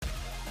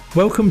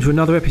Welcome to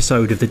another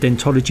episode of the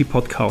Dentology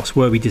Podcast,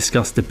 where we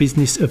discuss the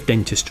business of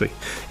dentistry.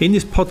 In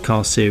this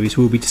podcast series,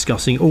 we'll be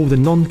discussing all the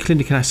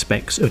non-clinical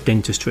aspects of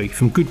dentistry,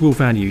 from goodwill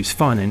values,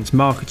 finance,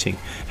 marketing,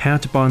 how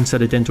to buy and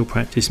sell a dental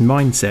practice,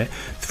 mindset,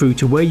 through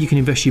to where you can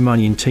invest your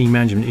money in team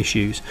management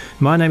issues.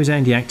 My name is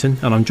Andy Acton,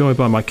 and I'm joined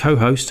by my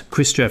co-host,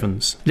 Chris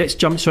Strevens. Let's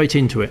jump straight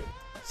into it.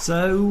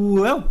 So,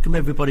 welcome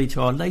everybody to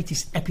our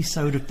latest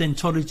episode of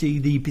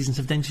Dentology, the Business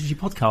of Dentistry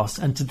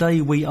podcast. And today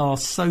we are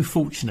so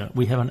fortunate.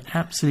 We have an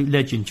absolute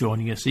legend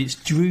joining us. It's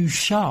Dhruv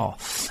Shah.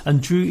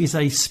 And Dhruv is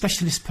a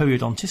specialist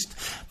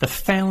periodontist, the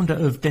founder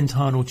of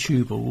Dentinal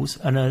Tubules,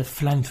 and a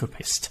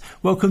philanthropist.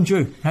 Welcome,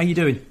 Dhruv. How are you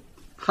doing?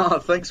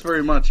 Thanks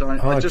very much.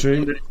 I just Dhruv.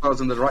 wondered if I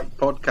was on the right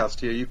podcast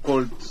here.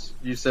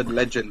 You said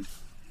legend.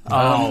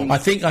 I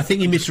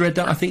think you misread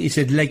that. I think you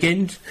said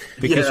legend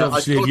because Yeah,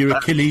 obviously of your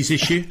Achilles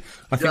issue.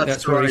 I think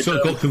that's where right. you sort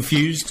of got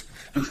confused.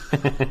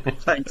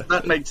 Thanks.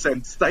 That makes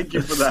sense. Thank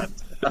you for that.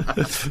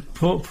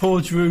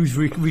 Poor Drew's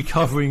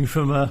recovering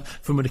from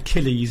an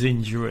Achilles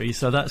injury,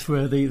 so that's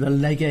where the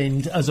leg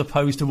end, as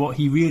opposed to what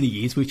he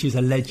really is, which is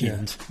a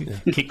legend,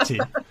 kicked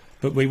in.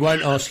 But we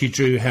won't ask you,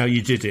 Dhruv, how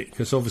you did it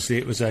because obviously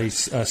it was a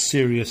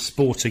serious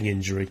sporting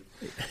injury.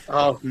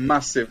 Oh,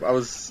 massive.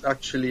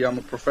 I'm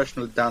a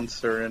professional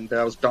dancer, and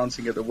I was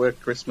dancing at the work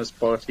Christmas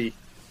party,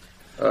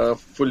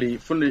 fully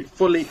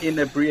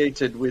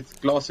inebriated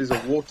with glasses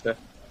of water,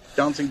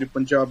 dancing to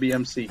Punjabi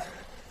MC.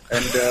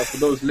 And for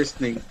those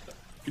listening,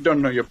 if you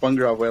don't know your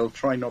Bhangra well,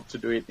 try not to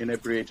do it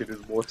inebriated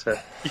with water.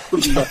 You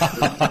will not do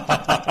it.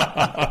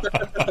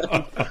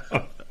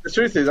 The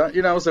truth is,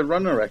 I was a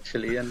runner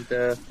actually, and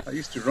I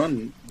used to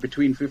run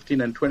between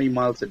 15 and 20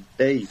 miles a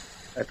day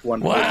at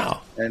one point.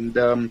 Wow.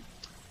 And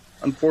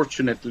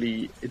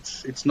unfortunately,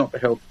 it's not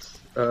helped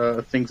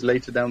things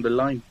later down the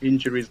line.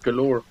 Injuries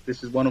galore.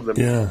 This is one of them.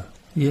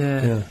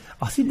 Yeah.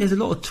 I think there's a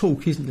lot of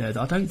talk, isn't there,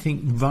 that I don't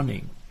think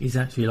running is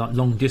actually, like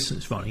long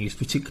distance running, is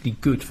particularly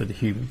good for the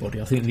human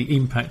body. I think the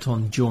impact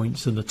on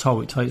joints and the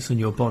toll it takes on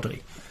your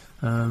body.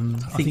 I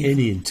think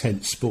any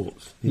intense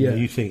sports. You know,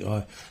 you think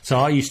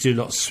I used to do a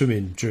lot of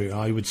swimming, Dhruv.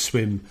 I would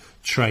swim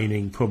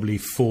training probably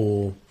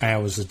 4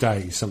 hours a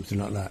day, something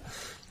like that.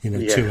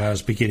 2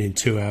 hours beginning,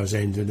 2 hours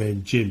end, and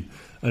then gym.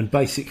 And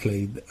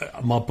basically,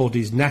 my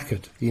body's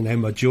knackered.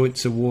 My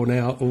joints are worn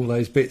out, all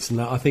those bits.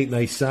 And I think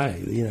they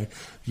say,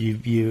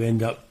 you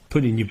end up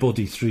putting your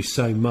body through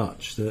so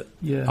much that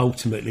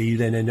ultimately you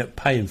then end up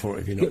paying for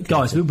it if you're not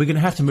Guys, careful. we're going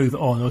to have to move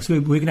on. Or so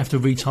we're going to have to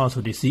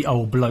retitle this the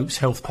Old Blokes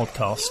Health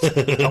Podcast.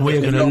 And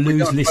we're going to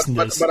lose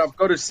listeners. But I've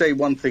got to say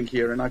one thing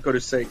here, and I've got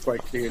to say it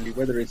quite clearly,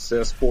 whether it's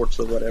sports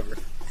or whatever.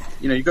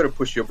 You've got to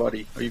push your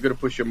body, or you've got to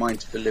push your mind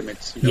to the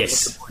limits.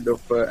 Yes. What's the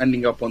point of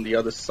ending up on the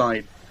other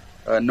side,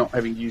 not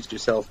having used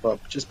yourself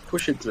up? Just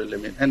push it to the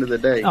limit. End of the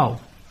day,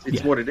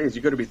 it's what it is.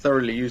 You've got to be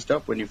thoroughly used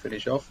up when you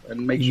finish off,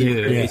 and make sure.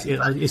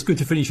 It's good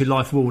to finish your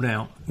life worn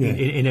out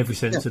in every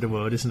sense of the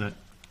word, isn't it?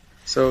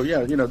 So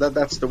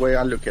that's the way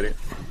I look at it.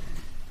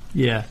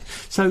 Yeah.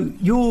 So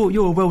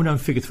you're a well-known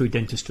figure through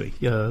dentistry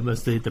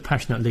as the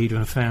passionate leader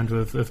and founder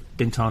of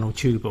Dentinal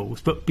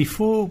Tubules. But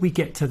before we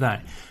get to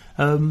that,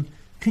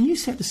 can you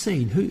set the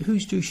scene?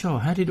 Who's Dhruv Shah?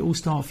 How did it all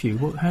start for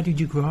you? How did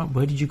you grow up?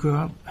 Where did you grow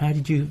up? How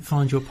did you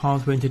find your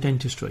pathway into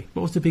dentistry?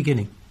 What was the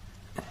beginning?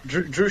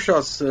 Dhruv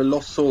Shah's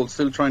lost soul,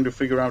 still trying to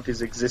figure out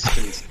his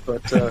existence.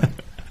 But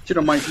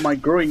my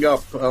growing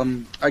up,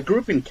 I grew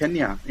up in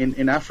Kenya,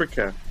 in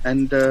Africa,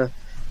 and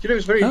it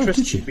was very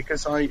interesting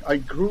because I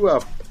grew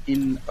up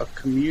in a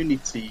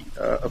community.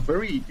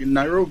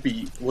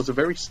 Nairobi was a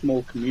very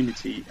small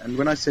community, and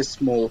when I say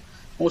small,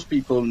 most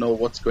people know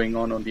what's going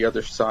on the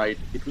other side.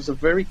 It was a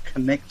very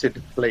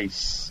connected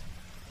place.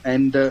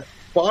 And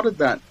part of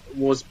that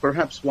was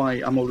perhaps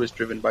why I'm always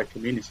driven by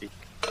community.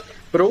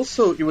 But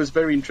also it was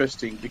very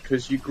interesting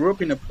because you grew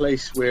up in a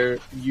place where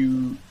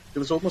there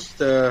was almost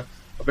a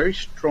very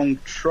strong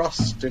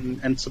trust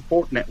and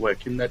support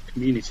network in that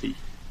community.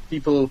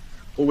 People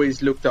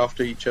always looked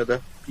after each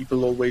other.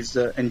 People always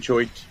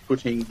enjoyed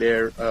putting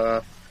their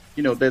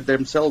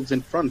themselves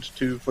in front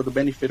for the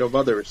benefit of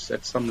others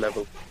at some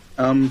level.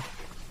 And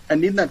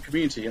in that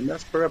community, and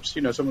that's perhaps,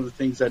 some of the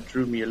things that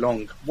drew me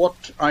along.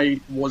 What I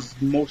was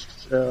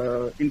most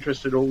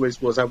interested always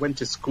was I went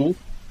to school,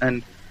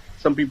 and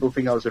some people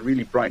think I was a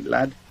really bright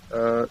lad,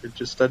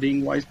 just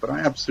studying wise, but I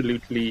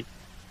absolutely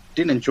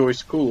didn't enjoy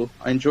school.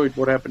 I enjoyed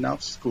what happened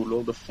after school,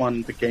 all the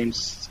fun, the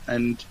games,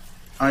 and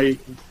I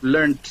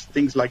learned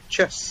things like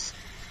chess.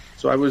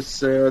 So I was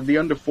the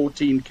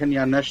under-14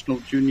 Kenya National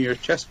Junior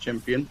Chess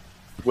Champion.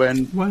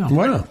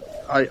 Wow.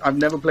 I've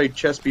never played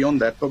chess beyond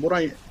that, but what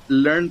I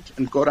learned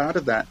and got out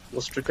of that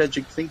was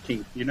strategic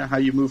thinking. How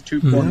you move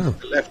 2 pawns to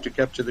the left to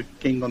capture the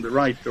king on the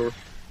right, or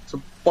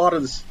so part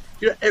of this.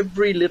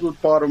 Every little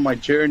part of my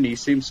journey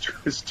seems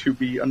to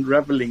be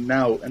unraveling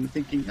now, and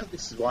thinking,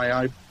 this is who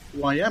I am.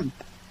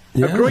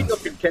 Yeah. Now, growing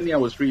up in Kenya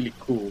was really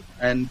cool,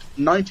 and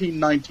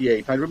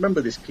 1998, I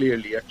remember this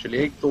clearly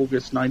actually, 8th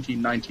August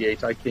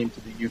 1998, I came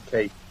to the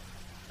UK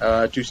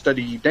to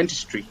study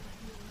dentistry,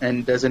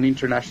 and as an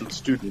international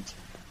student.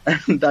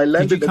 And I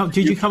landed.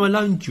 Did you come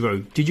alone,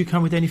 Drew? Did you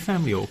come with any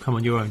family or come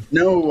on your own?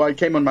 No, I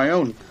came on my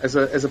own as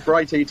a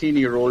bright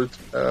 18-year-old.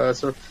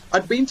 So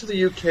I'd been to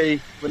the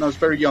UK when I was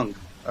very young,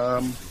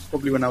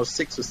 probably when I was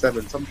 6 or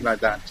 7, something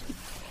like that.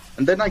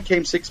 And then I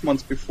came 6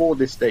 months before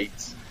this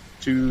date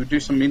to do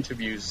some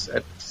interviews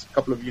at a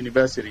couple of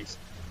universities.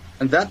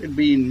 And that had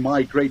been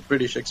my great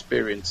British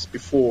experience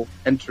before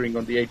entering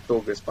on the 8th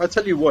August. But I'll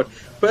tell you what,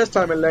 first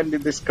time I landed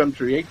in this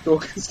country, 8th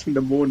August in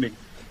the morning,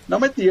 and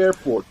I'm at the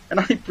airport,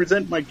 and I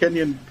present my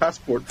Kenyan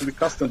passport to the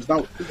customs.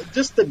 Now,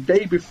 just the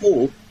day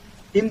before,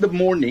 in the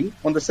morning,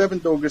 on the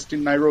 7th August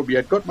in Nairobi,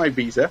 I'd got my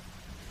visa,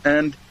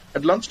 and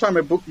at lunchtime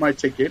I booked my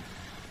ticket,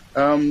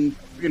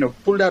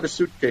 pulled out a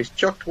suitcase,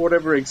 chucked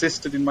whatever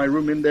existed in my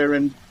room in there,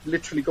 and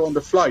literally go on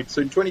the flight.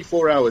 So in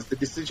 24 hours, the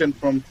decision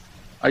from,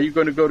 are you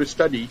going to go to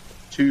study,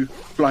 to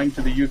flying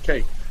to the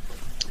UK.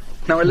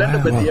 Now, I landed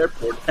up at the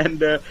airport,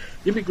 and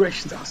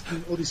immigration's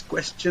asking all these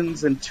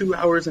questions, and 2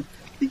 hours, and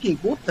thinking,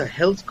 what the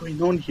hell's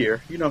going on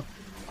here?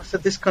 I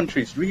said, this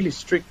country is really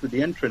strict with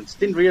the entrance.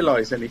 Didn't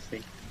realize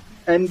anything.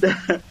 And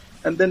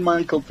then my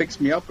uncle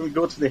picks me up, and we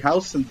go to the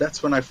house, and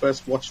that's when I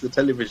first watched the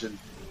television.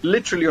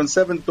 Literally on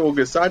 7th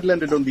August, I'd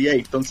landed on the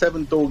 8th. On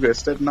 7th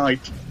August at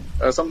night,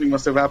 something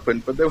must have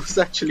happened, but there was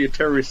actually a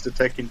terrorist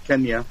attack in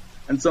Kenya,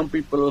 and some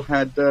people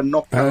had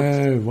knocked out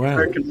the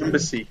American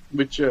embassy,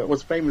 which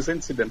was a famous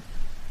incident.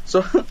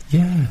 So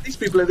these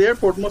people at the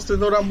airport must have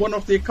thought I'm one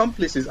of the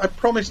accomplices. I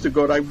promise to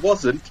God I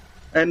wasn't.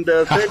 And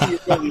 30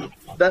 years on,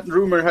 that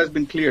rumor has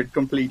been cleared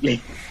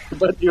completely.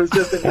 But it was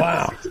just an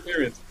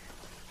experience.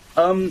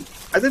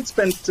 I then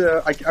spent,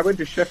 I went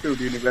to Sheffield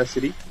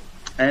University,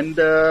 and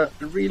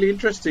really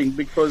interesting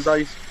because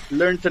I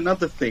learned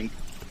another thing.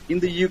 In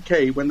the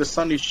UK, when the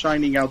sun is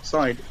shining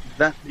outside,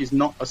 that is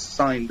not a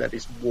sign that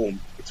it's warm.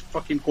 It's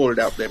fucking cold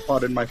out there,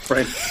 pardon my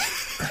French.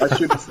 I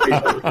shouldn't say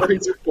that, but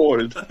it's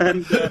cold.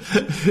 And,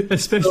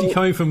 especially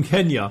coming from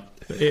Kenya.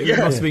 It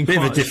must have been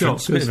quite a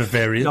difference, bit of a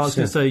variance. I was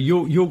going to say,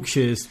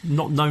 Yorkshire's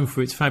not known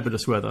for its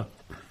fabulous weather.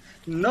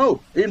 No,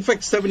 in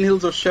fact, Seven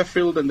Hills of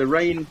Sheffield and the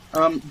rain.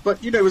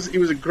 But it was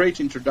a great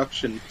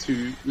introduction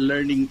to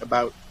learning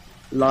about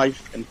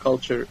life and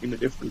culture in a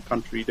different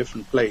country,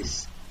 different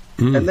place.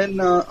 And then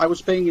I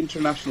was paying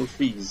international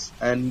fees,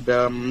 and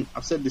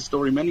I've said this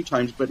story many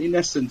times, but in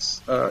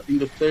essence, in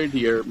the 3rd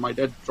year, my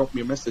dad dropped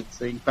me a message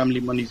saying family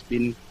money's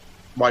been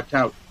wiped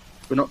out.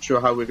 We're not sure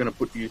how we're going to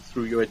put you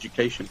through your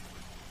education.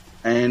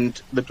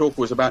 And the talk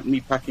was about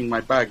me packing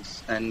my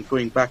bags and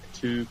going back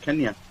to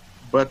Kenya.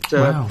 But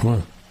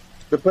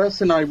the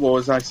person I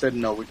said,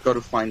 no, we've got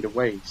to find a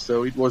way.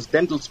 So it was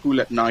dental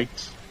school at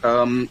night.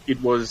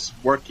 It was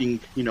working,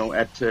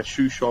 at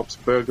shoe shops,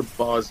 burger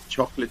bars,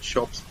 chocolate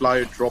shops,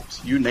 flyer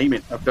drops, you name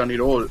it. I've done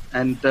it all.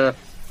 And,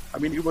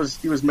 it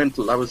was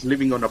mental. I was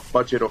living on a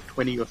budget of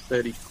 20 or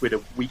 30 quid a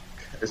week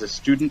as a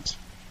student,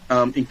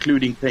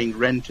 including paying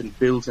rent and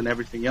bills and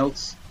everything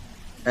else.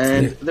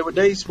 And there were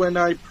days when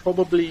I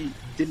probably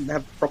didn't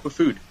have proper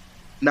food.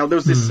 Now, there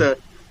was this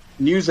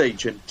news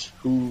agent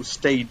who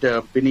stayed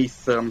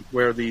beneath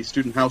where the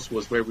student house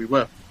was, where we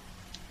were.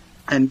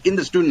 And in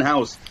the student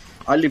house,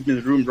 I lived in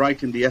the room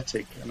right in the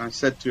attic. And I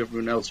said to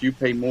everyone else, you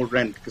pay more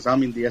rent because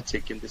I'm in the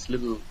attic in this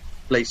little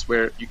place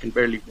where you can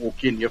barely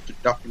walk in. You have to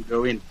duck and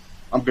go in.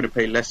 I'm going to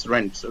pay less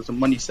rent. So it's a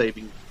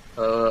money-saving,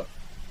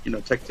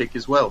 tactic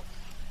as well.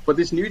 But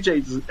this news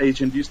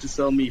agent used to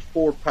sell me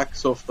 4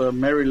 packs of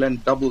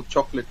Maryland double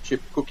chocolate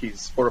chip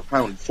cookies for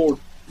 £1. 4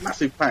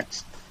 massive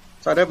packs.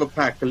 So I'd have a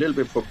pack, a little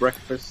bit for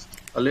breakfast,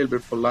 a little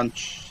bit for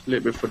lunch, a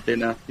little bit for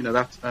dinner,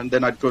 that. And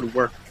then I'd go to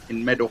work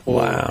in Meadow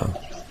Hall,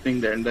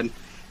 thing there, and then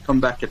come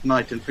back at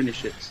night and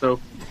finish it. So,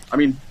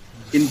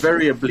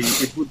 invariably,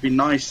 it would be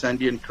nice,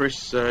 Andy and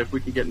Chris, if we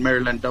could get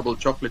Maryland double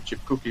chocolate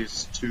chip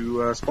cookies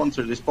to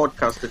sponsor this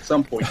podcast at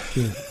some point.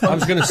 I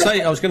was going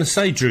to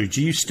say, Drew, do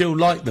you still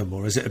like them,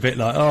 or is it a bit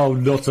like, oh,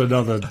 not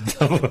another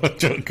double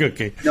chocolate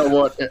cookie? You know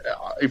what?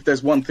 If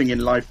there's one thing in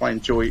life I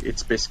enjoy,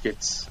 it's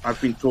biscuits. I've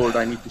been told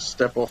I need to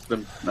step off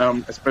them,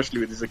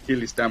 especially with this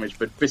Achilles damage.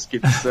 But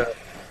biscuits.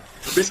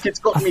 Biscuits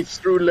got me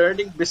through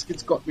learning.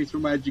 Biscuits got me through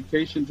my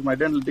education to my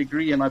dental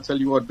degree, and I tell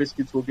you what,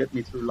 biscuits will get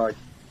me through life.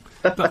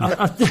 What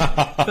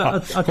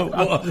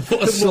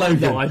a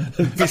slogan.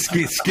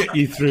 Biscuits get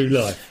you through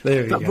life.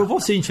 There we go. But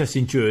what's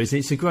interesting, Drew, is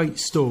it's a great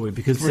story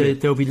because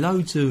there'll be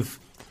loads of...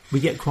 We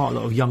get quite a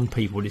lot of young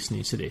people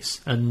listening to this,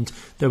 and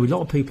there'll be a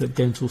lot of people at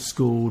dental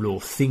school or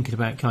thinking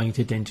about going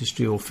into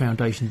dentistry or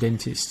foundation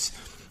dentists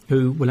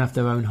who will have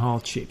their own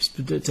hardships.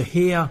 But to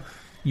hear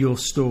your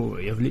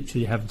story of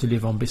literally having to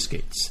live on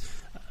biscuits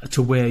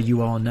to where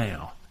you are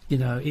now,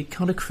 it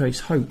kind of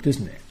creates hope,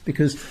 doesn't it?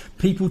 Because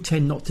people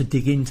tend not to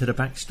dig into the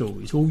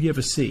backstories. All you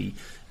ever see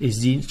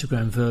is the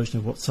Instagram version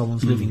of what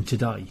someone's living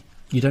today.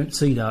 You don't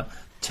see that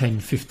 10,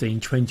 15,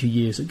 20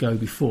 years ago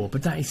before.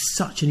 But that is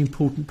such an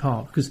important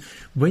part, because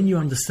when you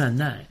understand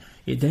that,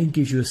 it then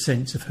gives you a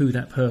sense of who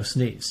that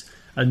person is.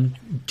 And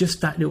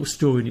just that little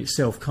story in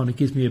itself kind of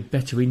gives me a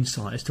better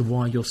insight as to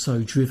why you're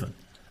so driven.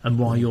 and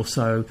why you're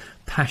so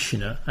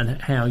passionate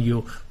and how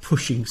you're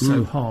pushing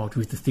so hard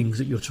with the things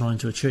that you're trying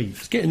to achieve.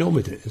 It's getting on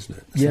with it, isn't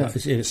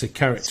it? It's a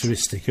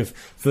characteristic of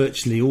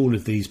virtually all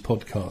of these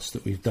podcasts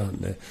that we've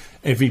done.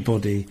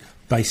 Everybody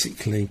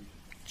basically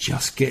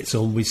just gets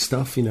on with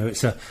stuff.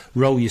 It's a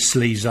roll your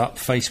sleeves up,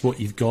 face what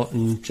you've got,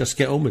 and just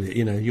get on with it.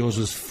 Yours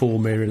was 4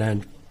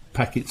 Maryland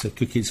packets of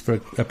cookies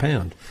for a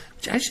pound,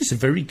 which actually is a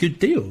very good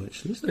deal,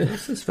 actually, isn't it?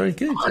 It's very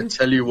good. I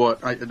tell you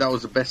what, that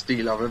was the best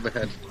deal I've ever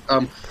had.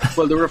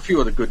 Well, there were a few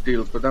other good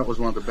deals, but that was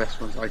one of the best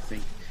ones, I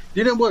think.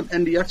 You know what,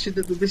 Andy,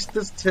 actually, this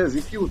says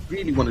if you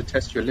really want to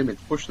test your limits,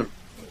 push them.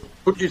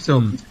 Put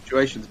yourself in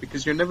situations,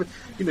 because you're never,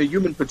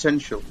 human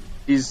potential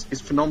is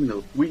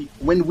phenomenal.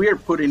 When we're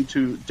put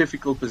into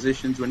difficult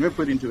positions, when we're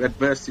put into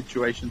adverse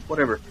situations,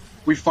 whatever,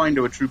 we find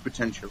our true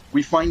potential.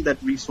 We find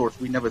that resource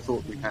we never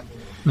thought we had.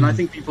 And I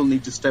think people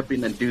need to step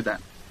in and do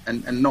that,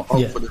 and not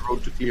hope for the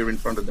road to clear in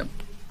front of them.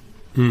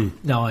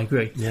 No, I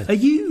agree. Yeah. Are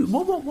you?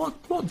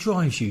 What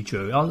drives you,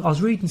 Drew? I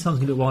was reading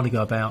something a little while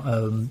ago about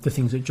the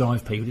things that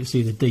drive people. It's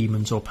either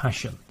demons or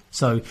passion.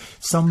 So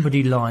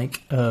somebody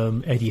like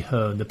Eddie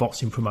Hearn, the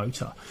boxing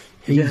promoter,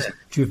 he's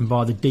driven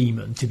by the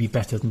demon to be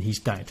better than his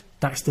dad.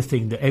 That's the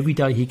thing, that every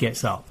day he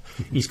gets up,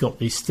 he's got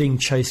this thing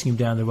chasing him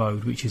down the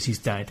road, which is his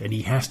dad, and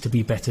he has to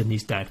be better than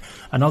his dad.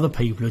 And other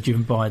people are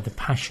driven by the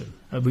passion,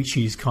 which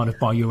is kind of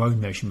by your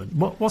own measurement.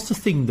 What's the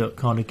thing that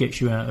kind of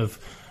gets you out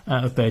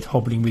of bed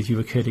hobbling with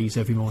your Achilles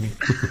every morning?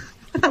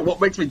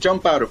 What makes me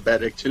jump out of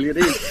bed, actually, it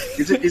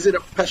is. Is it a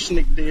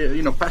passionate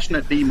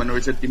demon, or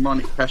is it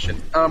demonic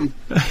passion?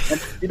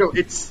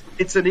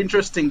 It's an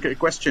interesting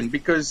question,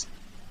 because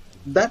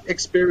that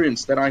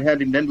experience that I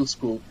had in dental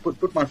school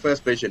put my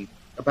first vision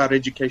about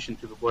education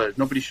to the world.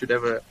 Nobody should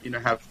ever,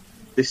 have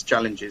these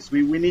challenges.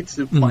 We need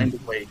to find a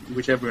way in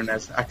which everyone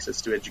has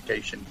access to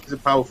education. It's a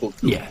powerful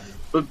tool. Yeah.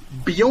 But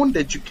beyond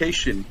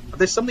education,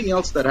 there's something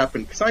else that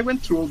happened, because I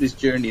went through all these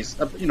journeys.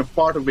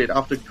 Part of it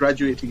after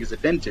graduating as a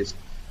dentist.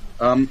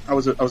 I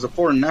was a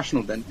foreign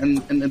national then,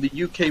 and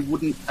the UK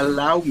wouldn't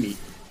allow me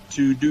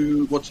to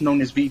do what's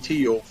known as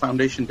VT, or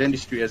foundation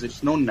dentistry as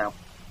it's known now,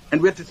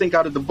 and we had to think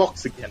out of the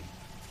box again.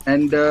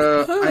 And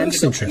I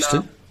ended up in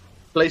a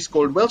place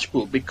called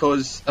Welshpool,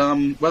 because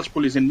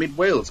Welshpool is in mid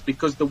Wales,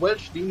 because the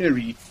Welsh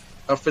deanery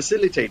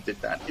facilitated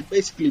that. It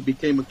basically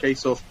became a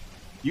case of,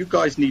 you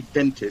guys need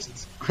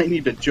dentists, I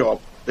need a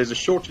job, there's a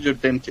shortage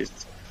of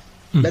dentists.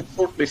 Let's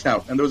sort this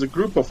out. And there was a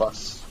group of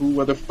us who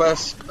were the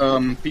first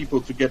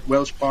people to get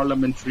Welsh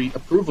parliamentary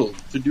approval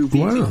to do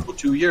VT for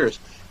 2 years.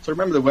 So I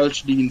remember the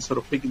Welsh dean sort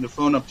of picking the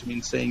phone up to me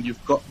and saying,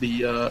 "You've got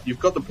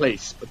the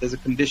place, but there's a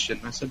condition."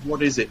 I said,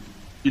 "What is it?"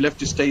 "You'll have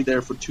to stay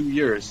there for 2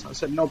 years." I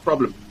said, "No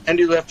problem. And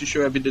you'll have to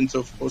show evidence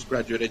of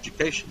postgraduate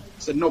education." I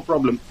said, "No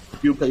problem.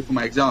 You'll pay for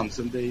my exams."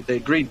 And they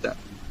agreed that.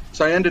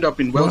 So I ended up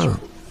in Welsh.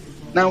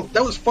 Now,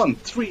 that was fun.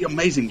 3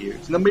 amazing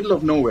years. In the middle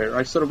of nowhere,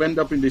 I sort of end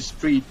up in this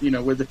street,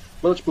 where the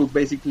Welshpool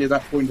basically at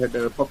that point had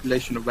a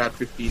population of about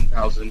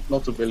 15,000,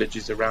 lots of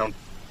villages around.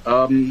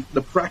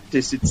 The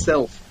practice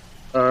itself,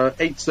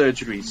 8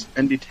 surgeries,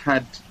 and it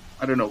had,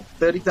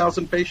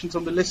 30,000 patients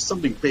on the list,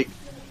 something big,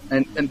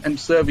 and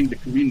serving the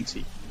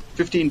community.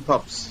 15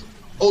 pubs,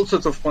 all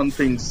sorts of fun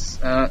things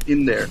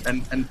in there.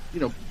 And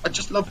I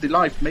just loved the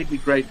life, made me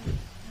great.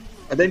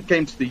 I then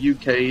came to the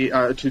UK,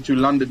 to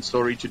London,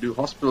 to do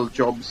hospital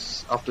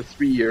jobs after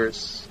 3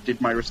 years, did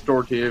my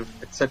restorative,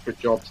 etc.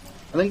 jobs,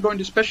 and then going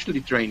to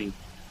specialty training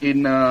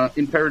in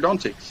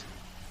periodontics.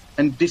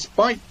 And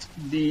despite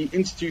the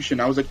institution,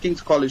 I was at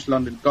King's College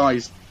London,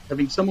 guys,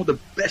 having some of the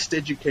best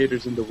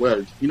educators in the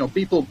world,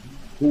 people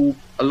who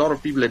a lot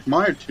of people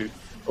admired to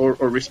or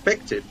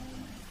respected,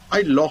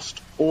 I lost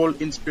all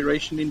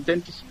inspiration in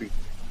dentistry.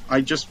 I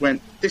just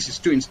went, this is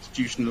too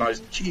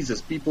institutionalized. Jesus,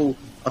 people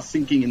are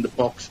thinking in the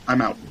box. I'm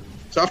out.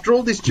 So after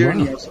all this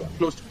journey, I was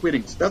close to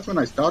quitting. So that's when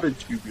I started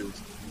Tubules.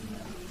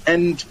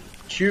 And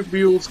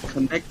Tubules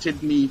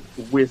connected me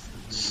with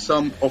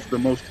some of the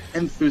most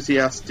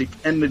enthusiastic,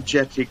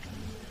 energetic,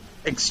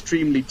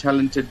 extremely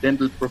talented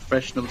dental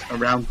professionals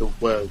around the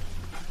world.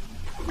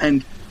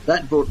 And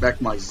that brought back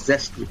my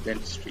zest with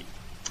dentistry.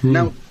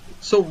 Now,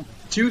 so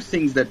 2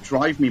 things that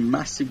drive me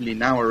massively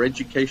now are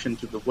education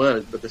to the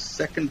world, but the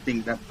second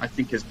thing that I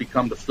think has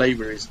become the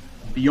flavor is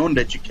beyond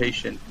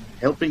education,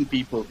 helping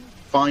people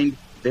find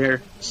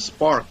their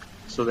spark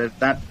so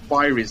that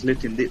fire is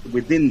lit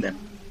within them,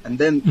 and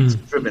then it's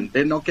driven.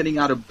 They're not getting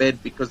out of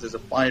bed because there's a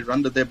fire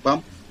under their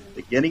bum,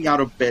 they're getting out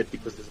of bed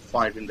because there's a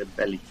fire in their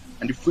belly.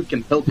 And if we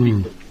can help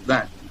people with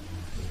that,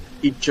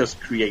 it just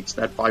creates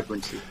that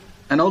vibrancy.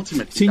 And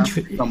ultimately, that's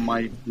become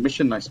my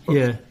mission, I suppose.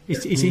 Yeah,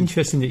 it's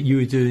interesting that you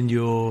were doing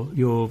your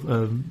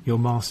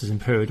masters in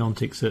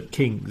periodontics at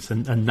King's,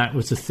 and that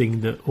was the thing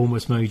that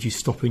almost made you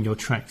stop in your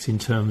tracks in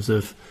terms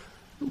of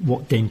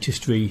what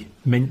dentistry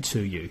meant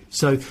to you.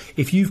 So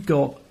if you've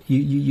got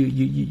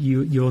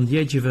you're on the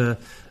edge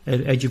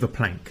of a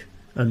plank,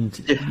 and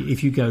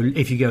if you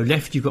go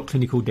left, you've got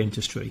clinical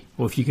dentistry,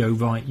 or if you go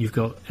right, you've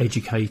got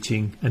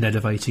educating and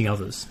elevating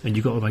others, and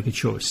you've got to make a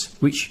choice.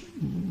 Which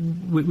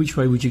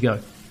way would you go?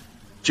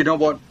 Do you know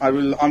what? I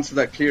will answer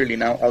that clearly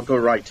now. I'll go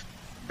right.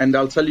 And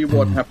I'll tell you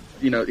what happened.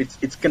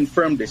 It's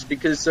confirmed this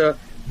because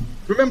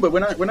remember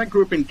when I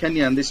grew up in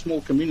Kenya in this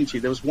small community,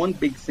 there was one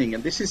big thing,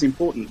 and this is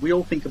important. We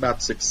all think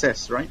about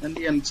success, right? And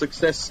the end,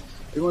 success.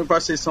 If I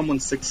say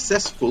someone's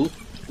successful,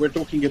 we're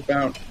talking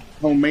about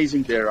how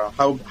amazing they are,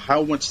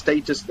 how much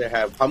status they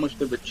have, how much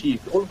they've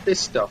achieved, all of this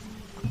stuff.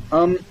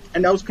 And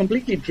I was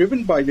completely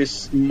driven by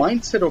this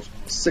mindset of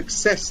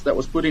success that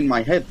was put in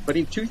my head. But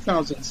in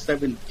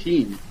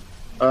 2017,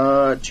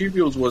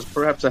 Tubules was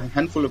perhaps a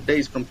handful of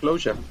days from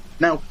closure.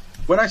 Now,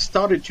 when I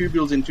started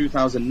Tubules in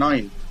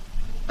 2009,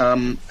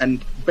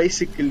 and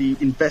basically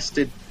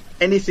invested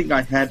anything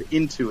I had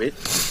into it,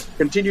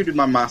 continued with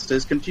my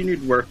masters,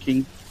 continued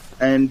working,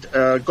 and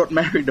got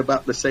married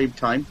about the same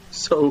time.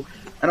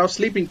 And I was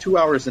sleeping 2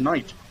 hours a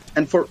night.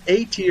 And for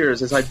 8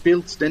 years, as I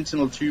built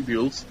Dentinal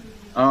Tubules,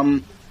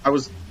 I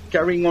was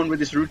carrying on with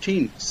this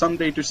routine,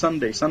 Sunday to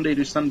Sunday.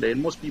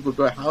 And most people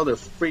go, how the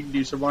frig do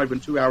you survive on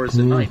 2 hours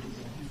a night?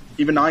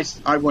 Even I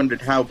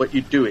wondered how, but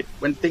you do it.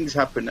 When things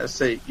happen, as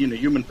say,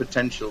 human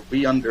potential,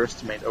 we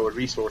underestimate our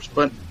resource.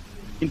 But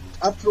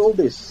after all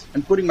this,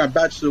 and putting my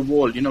badge to the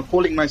wall,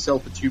 calling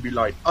myself a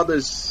Tubulite,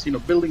 others,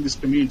 building this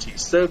community,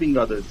 serving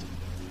others,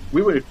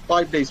 we were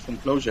 5 days from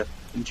closure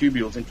in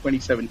Tubules in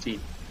 2017.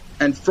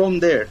 And from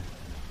there,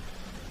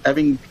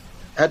 having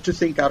had to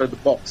think out of the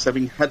box,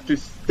 having had to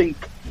think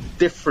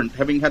different,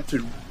 having had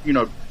to,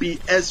 be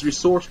as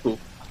resourceful,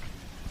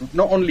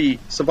 not only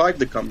survived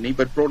the company,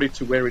 but brought it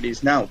to where it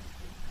is now.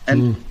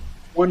 And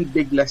one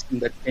big lesson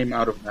that came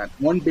out of that,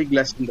 one big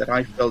lesson that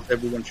I felt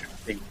everyone should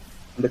think.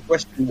 And the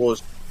question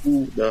was,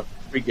 who the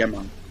frig am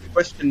I? The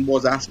question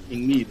was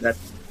asking me that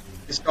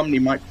this company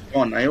might be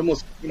gone. I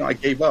almost, I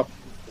gave up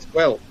as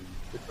well.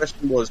 The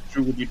question was,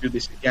 Drew, would you do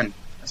this again?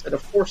 I said,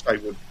 of course I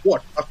would.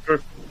 What?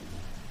 After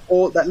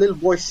all that little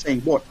voice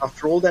saying, what?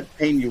 After all that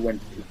pain you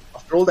went through,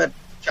 after all that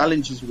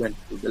challenges you went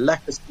through, the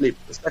lack of sleep,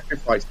 the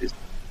sacrifices.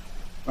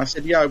 I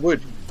said, yeah, I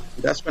would.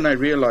 But that's when I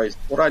realized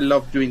what I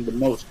loved doing the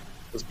most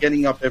was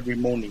getting up every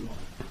morning,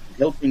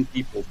 helping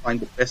people find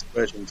the best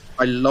versions.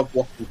 I love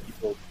watching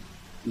people,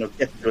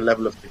 get to a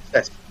level of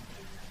success.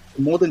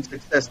 More than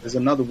success, there's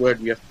another word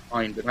we have to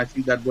find, and I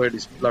think that word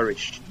is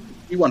flourish.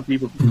 We want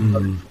people to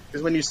flourish.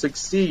 Because when you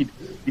succeed,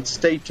 it's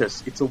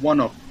status, it's a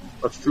one-off.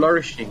 But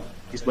flourishing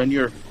is when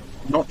you're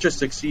not just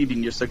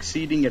succeeding, you're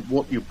succeeding at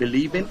what you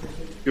believe in,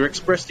 you're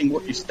expressing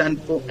what you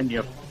stand for, and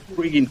you're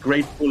freaking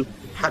grateful,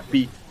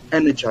 happy,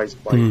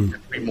 energized by it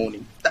every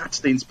morning. That's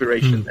the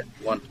inspiration that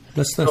you want.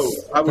 So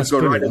I would go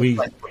right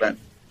at for that.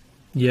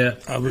 Yeah,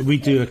 we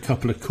do a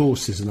couple of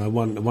courses, and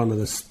one of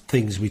the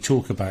things we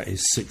talk about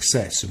is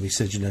success. And we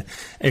said,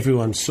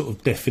 everyone's sort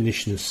of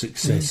definition of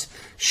success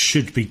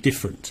should be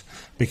different,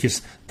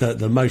 because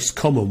the most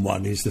common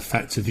one is the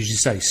fact of, as you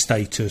say,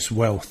 status,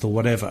 wealth, or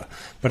whatever.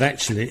 But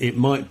actually, it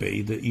might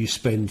be that you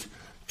spend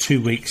 2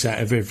 weeks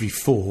out of every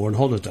 4 on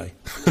holiday,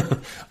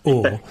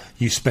 or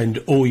you spend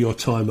all your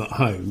time at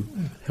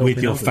home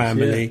with your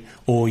family,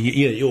 or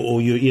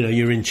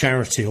you're in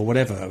charity or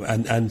whatever,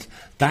 and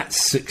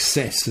that's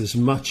success as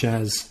much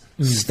as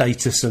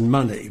status and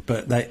money.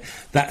 But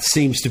that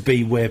seems to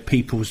be where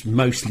people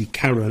mostly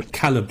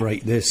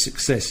calibrate their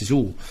success. Is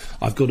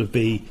I've got to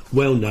be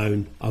well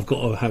known, I've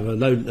got to have a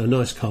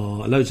nice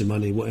car, loads of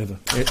money, whatever.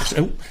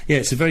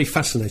 It's a very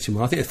fascinating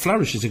one. I think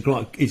Flourish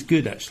is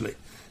good actually.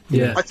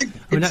 Yeah, I think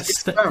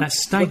that's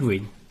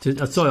staggering.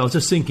 Sorry, I was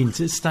just thinking,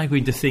 it's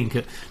staggering to think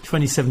at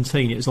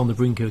 2017 it was on the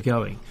brink of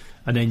going,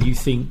 and then you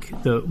think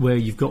that where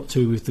you've got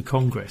to with the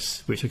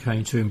Congress, which I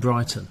came to in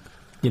Brighton,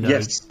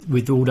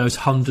 with all those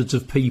hundreds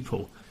of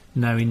people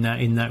now in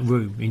that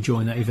room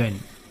enjoying that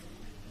event.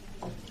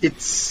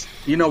 It's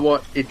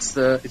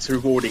it's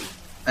rewarding,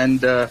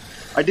 and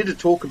I did a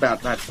talk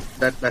about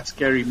that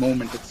scary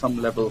moment at some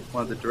level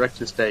on the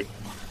Directors' Day,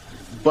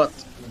 but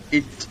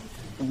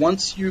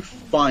once you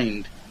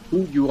find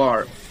who you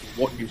are,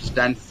 what you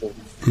stand for,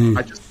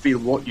 I just feel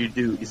what you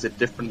do is a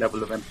different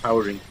level of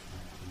empowering.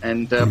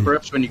 And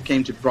perhaps when you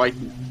came to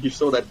Brighton, you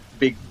saw that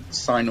big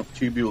sign of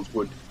Tubules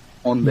Wood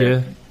on there.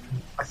 Yeah.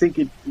 I think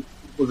it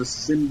was a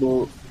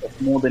symbol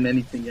of more than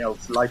anything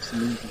else. Life's a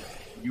movie.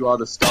 You are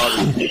the star.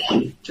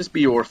 Just be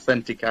your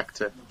authentic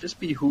actor. Just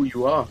be who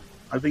you are.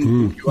 I think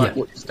who you are,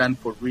 what you stand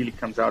for, really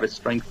comes out as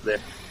strength there.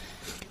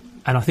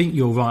 And I think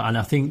you're right, and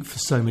I think for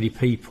so many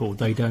people,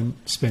 they don't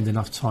spend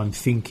enough time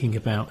thinking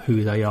about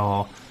who they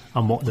are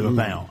and what they're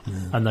about,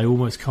 and they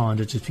almost kind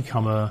of just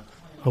become a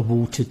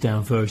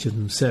watered-down version of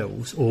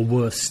themselves, or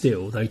worse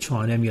still, they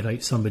try and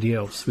emulate somebody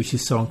else, which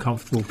is so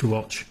uncomfortable to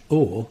watch.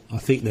 Or I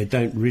think they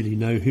don't really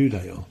know who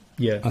they are.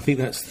 Yeah, I think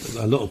that's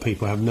a lot of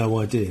people have no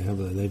idea, have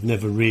they? They've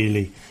never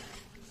really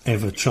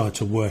ever tried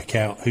to work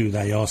out who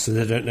they are, so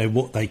they don't know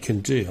what they can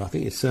do. I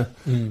think it's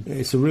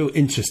a real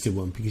interesting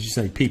one, because you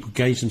say people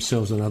gauge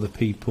themselves on other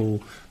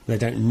people, they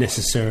don't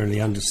necessarily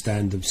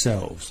understand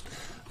themselves.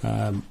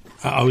 I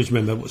always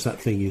remember, what's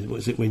that thing? What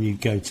is it when you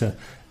go to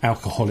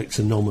Alcoholics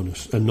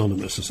Anonymous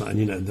or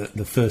something?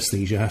 The first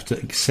thing is you have to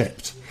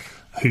accept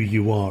who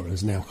you are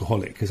as an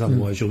alcoholic, because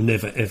otherwise you'll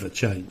never ever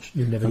change.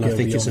 And I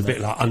think it's a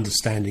bit like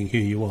understanding who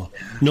you are.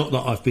 Not that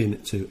I've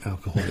been to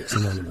Alcoholics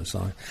Anonymous.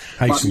 I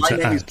hasten to add.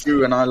 My name is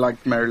Drew, and I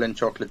like Maryland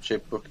chocolate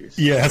chip cookies.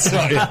 Yeah, that's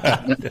right.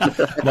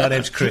 Yeah. My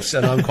name's Chris,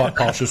 and I'm quite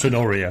partial to an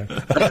Oreo.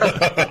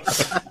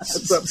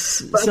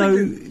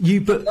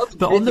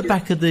 But on the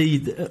back of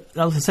the,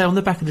 I was going to say, on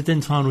the back of the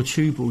Dentinal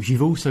Tubules,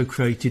 you've also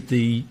created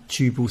the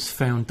Tubules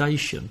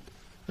Foundation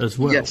as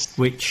well, yes,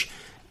 which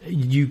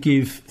you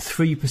give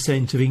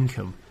 3% of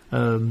income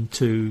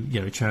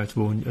to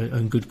charitable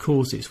and good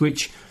causes.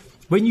 Which,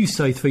 when you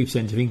say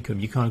 3% of income,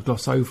 you kind of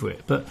gloss over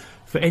it. But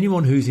for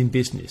anyone who's in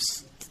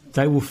business,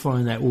 they will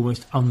find that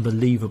almost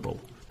unbelievable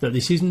that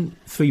this isn't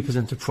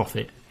 3% of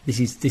profit. This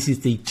is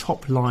the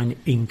top line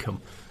income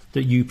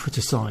that you put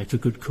aside for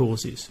good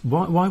causes.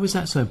 Why was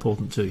that so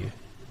important to you?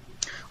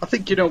 I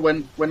think,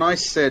 when I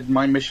said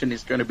my mission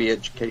is going to be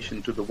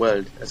education to the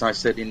world, as I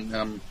said in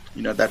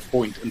that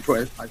point, and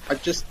I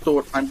just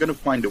thought I'm going to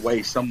find a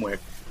way somewhere.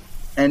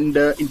 And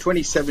in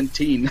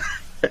 2017,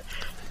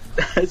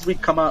 as we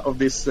come out of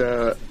this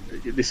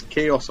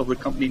chaos of the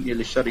company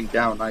nearly shutting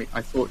down, I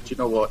thought, you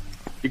know what,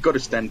 you've got to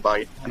stand by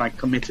it. And I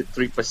committed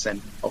 3%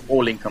 of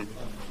all income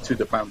to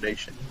the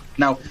foundation.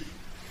 Now,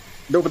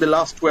 over the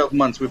last 12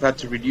 months, we've had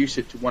to reduce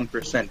it to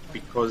 1%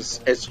 because,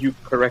 as you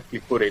correctly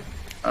put it,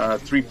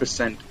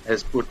 3%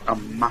 has put a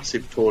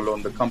massive toll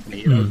on the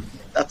company.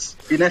 That's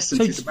in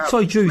essence. It's about.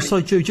 Sorry,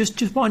 Drew.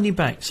 Just winding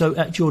back. So,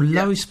 at your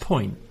lowest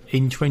point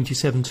in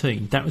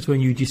 2017, that was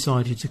when you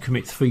decided to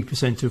commit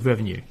 3% of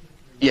revenue.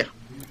 Yeah,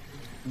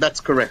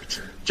 that's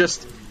correct.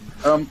 Just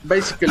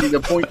basically the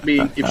point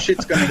being, if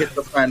shit's going to hit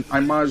the fan, I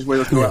might as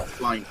well go out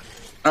flying.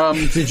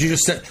 Did you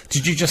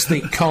just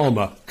think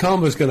karma?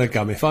 Karma's going to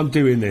come. If I'm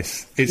doing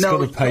this, it's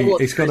going to pay.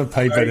 It's going to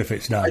pay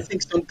benefits now. I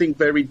think something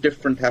very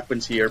different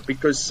happens here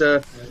because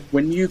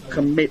when you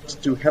commit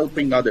to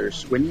helping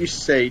others, when you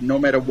say, no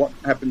matter what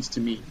happens to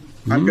me,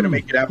 I'm going to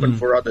make it happen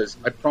for others.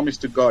 I promise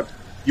to God,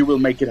 you will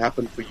make it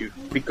happen for you,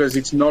 because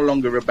it's no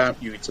longer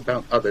about you; it's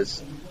about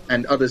others,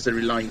 and others are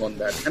relying on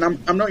that. And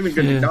I'm not even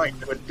going to deny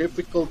there were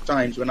difficult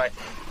times when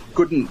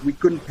we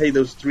couldn't pay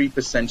those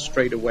 3%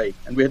 straight away,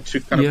 and we had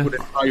to kind of put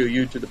an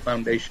IOU to the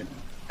foundation.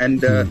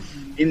 And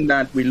in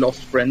that, we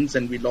lost friends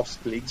and we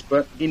lost colleagues,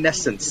 but in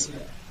essence,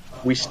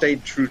 we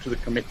stayed true to the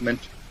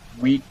commitment.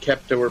 We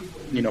kept our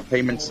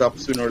payments up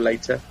sooner or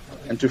later,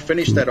 and to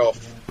finish that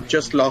off,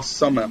 just last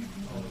summer,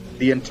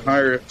 the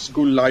entire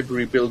school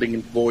library building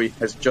in Voi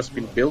has just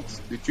been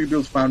built. The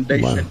Tubules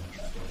Foundation,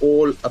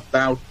 all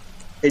about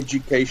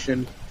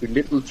education to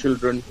little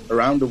children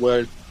around the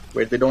world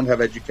where they don't have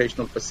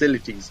educational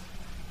facilities.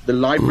 The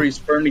library's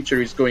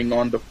furniture is going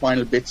on the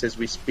final bits as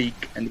we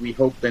speak, and we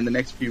hope that in the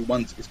next few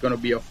months it's going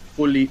to be a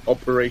fully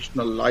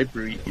operational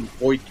library in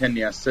Voi,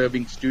 Kenya,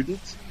 serving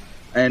students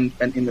and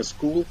in the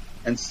school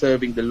and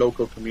serving the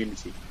local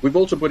community. We've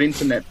also put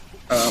internet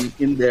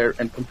in there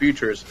and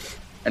computers,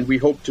 and we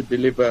hope to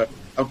deliver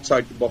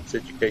outside-the-box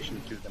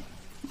education to them.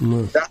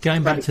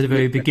 Going back to the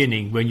very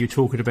beginning, when you're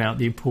talking about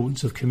the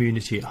importance of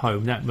community at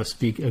home, that must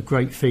be a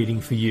great feeling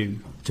for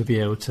you to be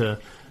able to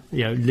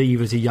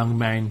leave as a young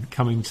man,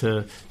 coming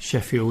to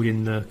Sheffield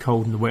in the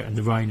cold and the wet and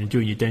the rain and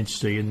doing your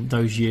dentistry, and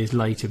those years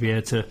later be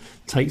able to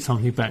take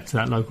something back to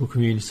that local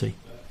community.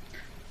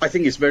 I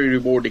think it's very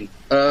rewarding.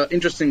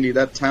 Interestingly,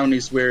 that town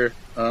is where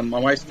my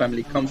wife's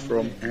family comes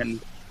from,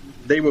 and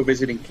they were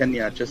visiting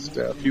Kenya just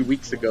a few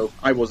weeks ago.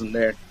 I wasn't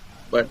there,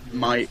 but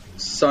my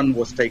son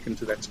was taken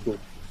to that school.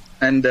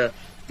 And the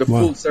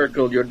full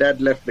circle, your dad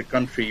left the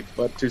country,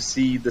 but to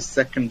see the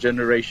second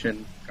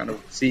generation kind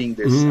of seeing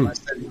this,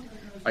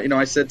 and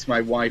I said to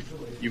my wife,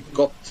 you've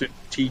got to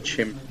teach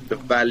him the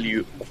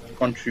value of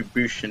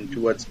contribution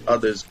towards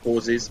others'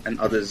 causes and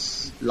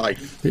others'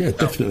 life. Yeah,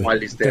 definitely. While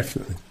he's there.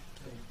 Definitely.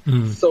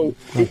 So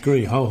I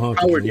agree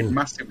wholeheartedly. Powered him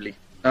massively.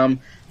 And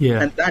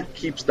that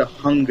keeps the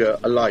hunger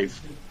alive.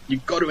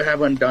 You've got to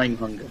have undying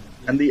hunger.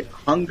 And the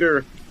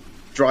hunger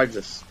drives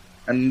us.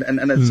 And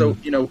so,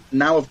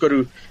 now I've got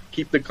to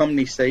keep the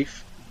company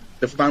safe.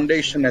 The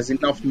foundation has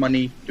enough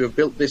money to have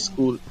built this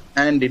school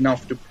and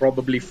enough to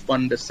probably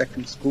fund a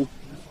second school.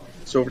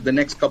 So over the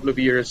next couple of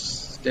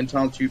years,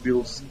 Dentinal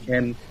Tubules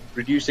can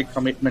reduce a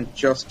commitment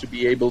just to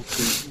be able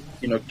to,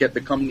 get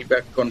the company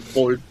back on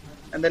fold,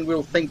 and then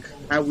we'll think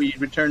how we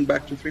return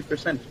back to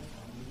 3%.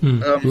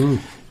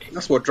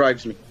 That's what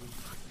drives me.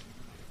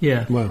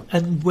 Yeah. Wow.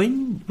 And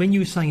when you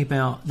were saying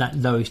about that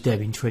lowest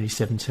ebb in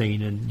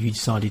 2017, and you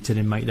decided to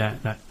then make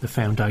that the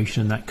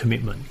foundation, that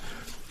commitment,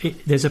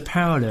 there's a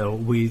parallel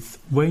with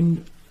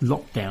when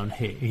lockdown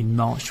hit in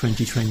March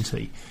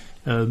 2020.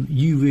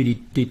 You really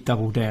did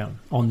double down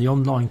on the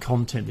online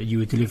content that you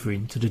were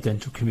delivering to the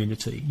dental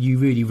community. You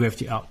really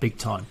revved it up big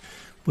time.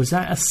 Was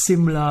that a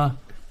similar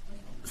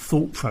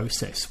thought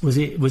process? Was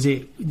it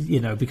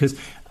because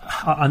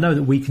I know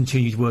that we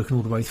continued working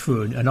all the way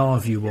through, and our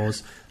view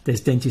was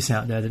there's dentists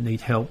out there that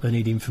need help, they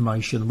need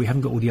information. We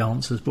haven't got all the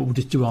answers, but we'll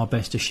just do our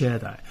best to share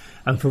that.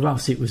 And for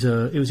us, it was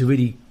a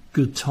really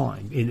good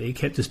time. It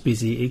kept us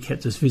busy, it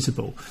kept us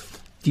visible.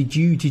 Did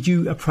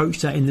you approach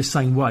that in the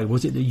same way?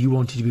 Was it that you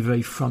wanted to be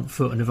very front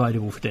foot and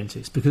available for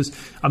dentists? Because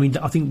I mean,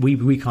 I think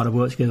we kind of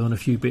worked together on a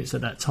few bits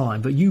at that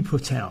time, but you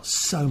put out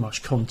so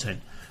much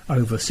content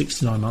over a 6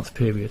 to 9 month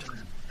period.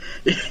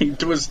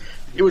 It was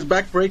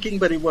backbreaking,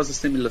 but it was a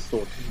similar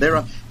thought.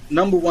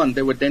 Number one,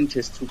 there were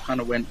dentists who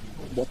kind of went,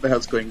 what the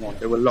hell's going on?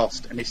 They were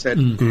lost. And he said,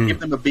 give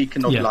them a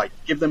beacon of light,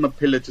 give them a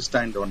pillar to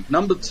stand on.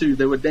 Number two,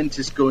 there were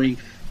dentists going,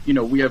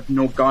 we have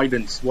no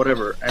guidance,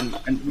 whatever.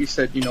 And we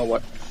said, you know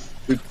what?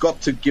 We've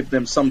got to give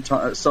them some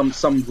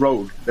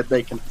road that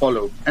they can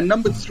follow. And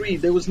number three,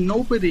 there was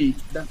nobody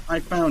that I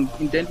found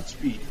in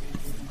dentistry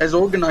as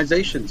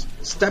organizations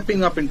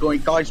stepping up and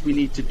going, guys, we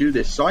need to do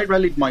this. So I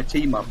rallied my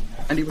team up,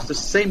 and it was the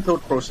same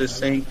thought process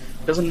saying,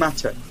 doesn't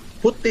matter.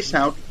 Put this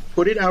out,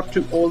 put it out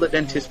to all the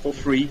dentists for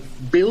free,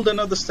 build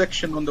another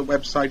section on the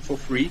website for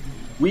free.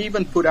 We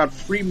even put out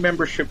free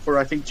membership for,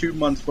 I think, 2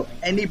 months for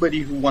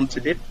anybody who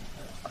wanted it.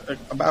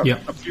 About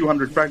a few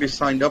hundred practices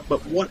signed up,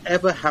 but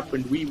whatever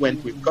happened,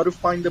 we've got to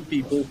find the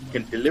people who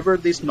can deliver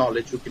this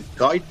knowledge, who can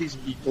guide these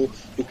people,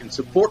 who can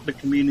support the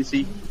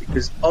community,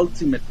 because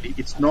ultimately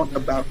it's not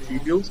about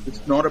tubules,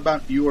 it's not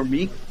about you or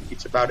me,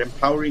 it's about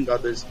empowering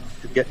others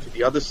to get to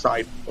the other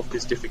side of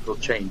this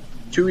difficult chain.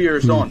 2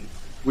 years on,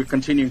 we're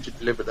continuing to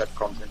deliver that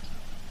content.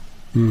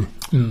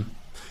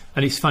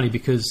 And it's funny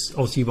because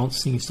obviously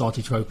once things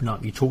started to open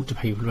up, you talk to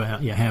people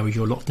about how was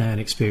your lockdown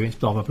experience,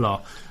 blah, blah,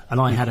 blah. And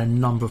I had a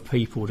number of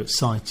people that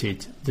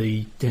cited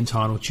the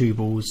Dentinal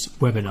Tubules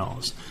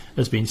webinars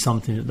as being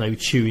something that they would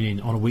tune in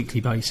on a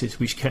weekly basis,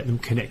 which kept them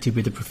connected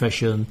with the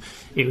profession.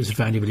 It was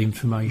valuable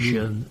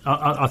information.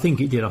 I think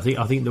it did. I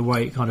think the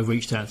way it kind of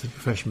reached out to the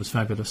profession was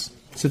fabulous.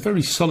 It's a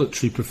very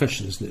solitary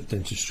profession, isn't it,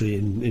 dentistry?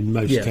 In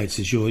most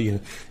cases,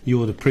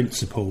 you're the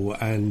principal,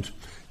 and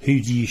who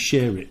do you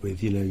share it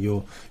with?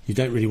 You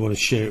don't really want to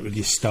share it with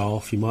your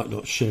staff. You might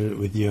not share it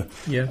with your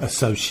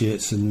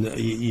associates, and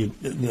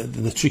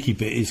the tricky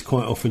bit is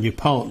quite often your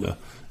partner.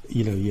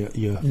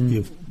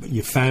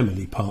 Your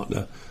family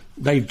partner.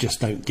 They just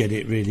don't get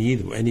it really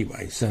either.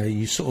 Anyway, so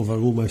you sort of are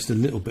almost a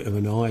little bit of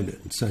an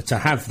island. So to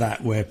have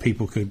that where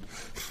people could,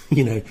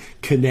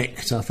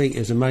 connect, I think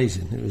is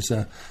amazing.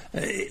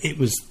 It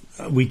was.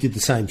 We did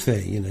the same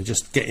thing.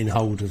 Just getting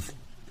hold of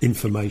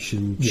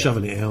information,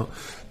 shoving it out,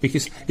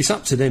 because it's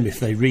up to them if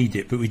they read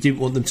it, but we didn't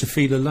want them to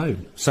feel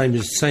alone. Same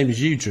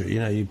as you, Drew.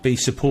 You be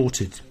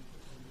supported.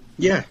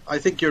 Yeah, I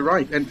think you're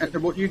right, and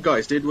what you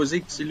guys did was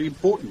equally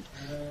important,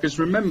 because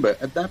remember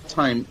at that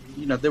time,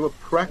 there were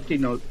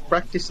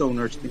practice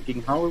owners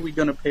thinking, how are we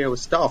going to pay our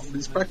staff?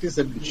 This practice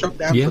had been shut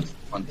down for 2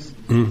 months,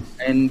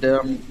 and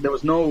there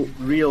was no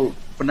real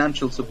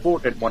financial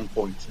support at one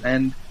point,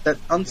 and that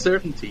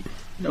uncertainty.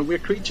 We're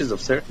creatures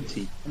of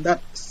certainty, and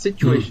that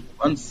situation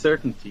of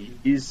uncertainty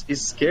is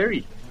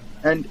scary.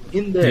 And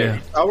in there,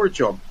 it's our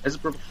job as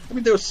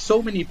there were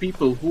so many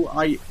people who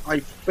I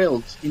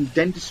felt in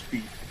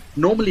dentistry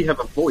normally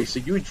have a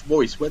huge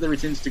voice, whether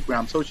it's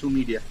Instagram, social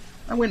media.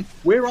 I went,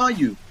 where are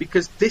you?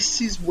 Because this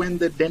is when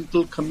the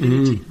dental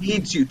community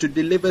needs you to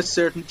deliver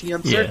certainty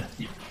and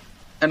certainty.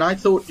 And I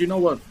thought, you know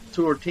what,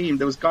 to our team,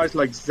 there was guys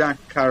like Zach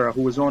Cara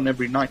who was on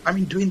every night.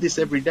 Doing this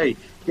every day,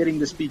 getting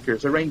the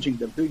speakers, arranging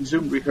them, doing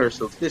Zoom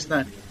rehearsals, this,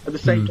 that. At the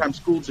same time,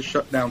 schools are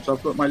shut down, so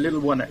I've got my little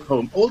one at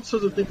home. All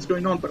sorts of things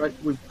going on, but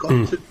we've got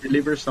to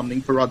deliver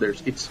something for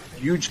others. It's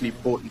hugely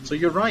important. So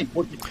you're right.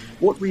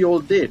 What we all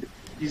did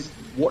is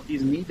what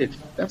is needed.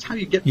 That's how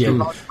you get through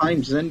hard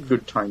times and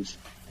good times.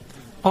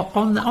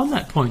 On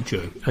that point,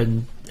 Joe,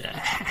 and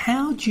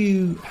how do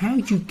you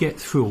get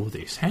through all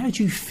this? How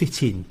do you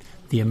fit in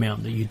the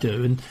amount that you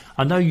do? And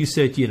I know you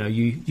said you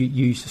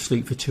used to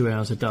sleep for 2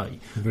 hours a day.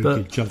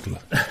 Good juggler.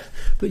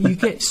 But you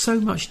get so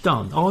much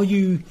done. Are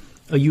you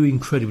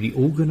incredibly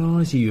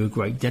organised? Are you a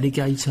great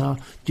delegator?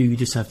 Do you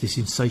just have this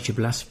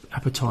insatiable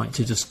appetite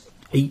to just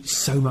eat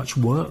so much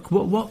work?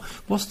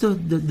 What's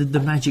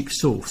the magic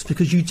sauce?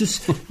 Because you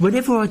just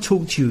whenever I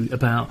talk to you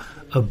about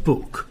a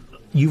book,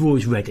 you've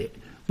always read it.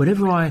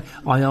 Whenever I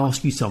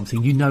ask you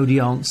something, you know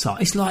the answer.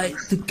 It's like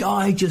the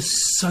guy just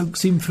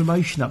soaks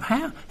information up.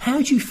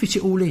 How do you fit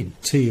it all in?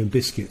 Tea and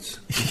biscuits.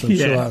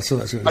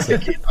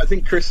 I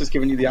think Chris has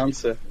given you the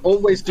answer.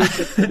 Always do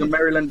the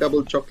Maryland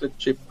double chocolate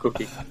chip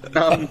cookie.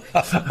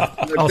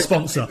 Our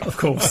sponsor, of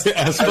course.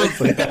 Our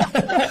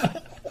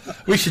sponsor.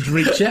 We should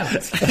reach out.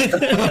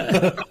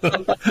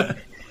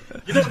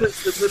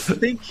 The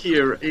thing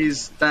here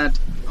is that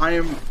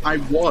I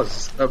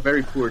was a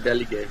very poor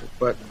delegator,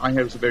 but I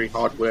was a very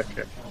hard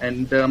worker,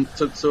 and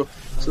so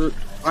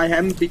I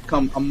have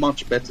become a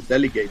much better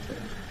delegator,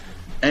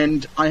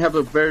 and I have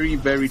a very,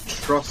 very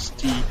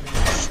trusty,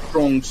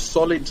 strong,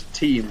 solid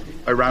team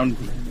around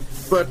me.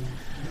 But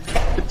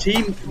the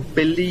team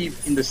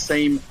believe in the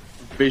same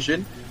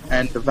vision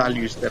and the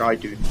values that I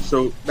do,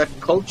 so that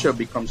culture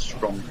becomes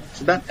strong.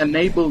 So that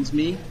enables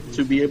me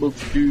to be able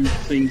to do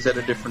things at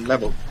a different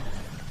level.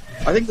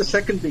 I think the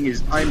second thing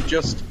is I'm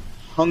just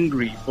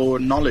hungry for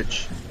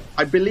knowledge.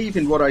 I believe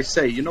in what I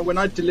say. When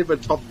I deliver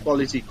top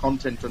quality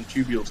content on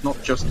Tubules,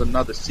 not just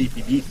another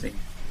CPD thing,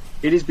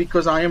 It is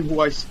because I am who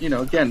I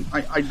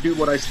do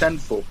what I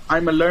stand for.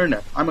 I'm a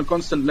learner. I'm a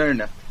constant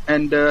learner.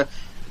 And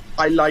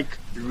I like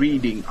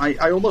reading.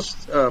 I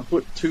almost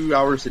put 2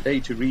 hours a day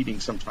to reading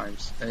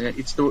sometimes.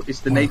 It's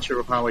the nature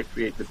of how I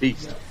create the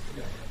beast.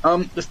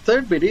 The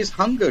third bit is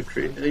hunger,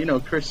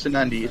 Chris and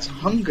Andy. It's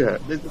hunger.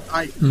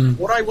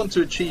 What I want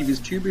to achieve is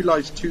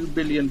tubulize 2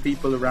 billion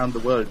people around the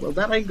world. Well,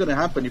 that ain't going to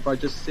happen if I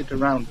just sit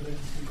around.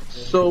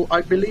 So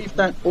I believe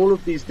that all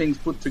of these things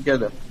put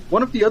together.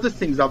 One of the other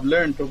things I've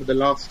learned over the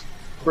last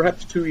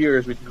perhaps 2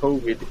 years with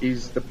COVID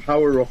is the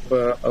power of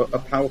a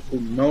powerful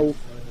no,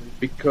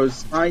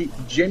 because I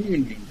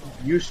genuinely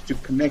used to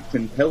connect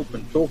and help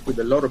and talk with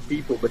a lot of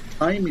people, but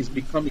time is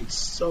becoming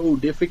so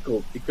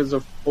difficult because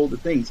of all the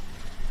things.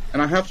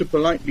 And I have to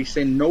politely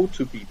say no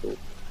to people,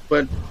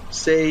 but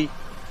say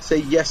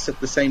yes at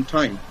the same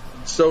time.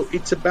 So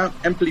it's about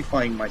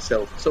amplifying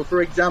myself. So,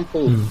 for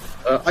example,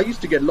 I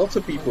used to get lots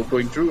of people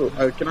going through,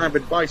 can I have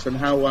advice on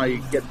how I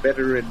get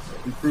better and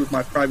improve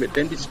my private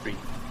dentistry?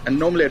 And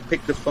normally I'd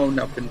pick the phone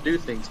up and do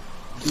things.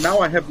 Now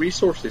I have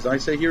resources. I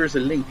say, here is a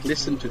link,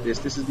 listen to this.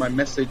 This is my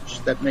message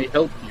that may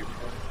help you.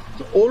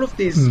 So all of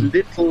these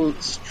little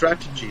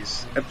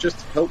strategies have just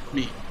helped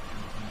me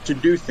to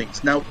do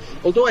things. Now,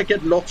 although I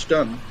get lots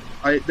done,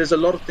 there's a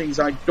lot of things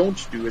I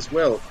don't do as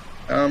well.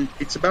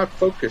 It's about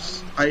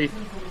focus. I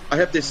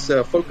have this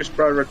focus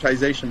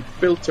prioritization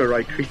filter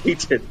I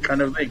created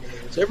kind of thing.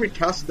 So every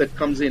task that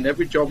comes in,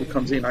 every job that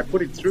comes in, I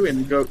put it through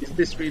and go, is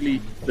this really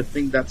the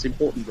thing that's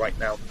important right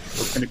now?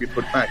 Or can it be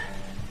put back?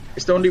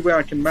 It's the only way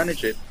I can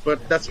manage it.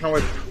 But that's how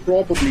I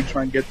probably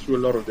try and get through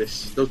a lot of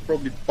this. Those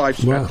probably 5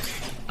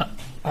 strategies.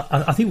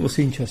 I think what's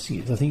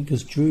interesting is, I think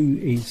because Drew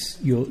is,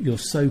 you're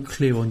so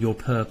clear on your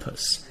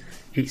purpose.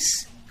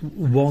 It's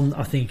one,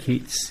 I think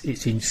it's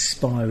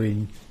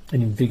inspiring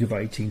and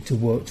invigorating to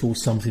work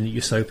towards something that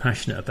you're so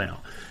passionate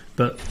about.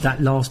 But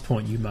that last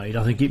point you made,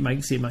 I think it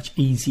makes it much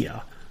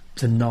easier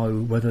to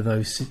know whether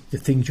the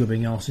things you're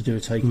being asked to do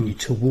are taking you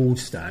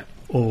towards that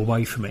or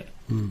away from it,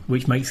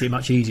 which makes it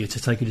much easier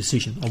to take a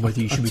decision on whether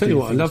you should be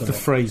doing things. I love the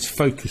phrase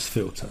focus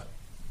filter.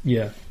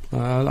 Yeah.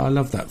 I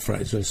love that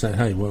phrase when they say,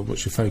 hey, well,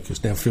 what's your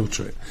focus? Now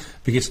filter it.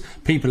 Because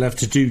people have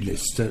to-do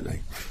lists, don't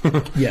they?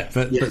 Yeah.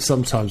 But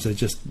sometimes they're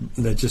just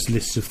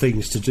lists of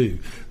things to do.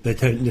 They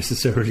don't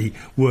necessarily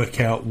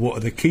work out what are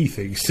the key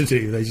things to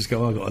do. They just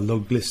go, I've got a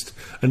long list.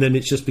 And then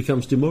it just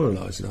becomes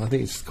demoralising. I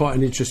think it's quite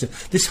an interesting...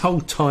 This whole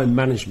time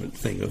management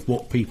thing of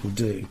what people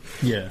do.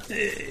 Yeah.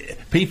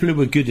 People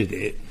who are good at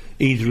it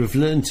either have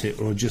learnt it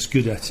or are just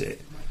good at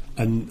it.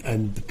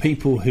 And the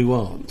people who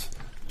aren't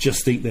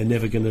just think they're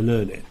never going to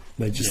learn it.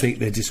 They just think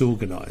they're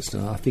disorganised.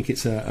 And I think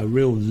it's a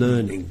real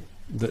learning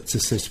that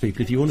just says to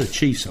people, if you want to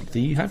achieve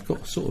something, you have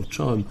got to sort of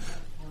try and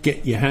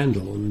get your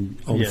handle on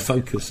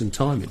focus and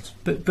timings.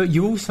 But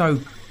you're also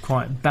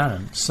quite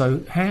balanced.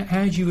 So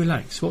how do you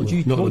relax? What do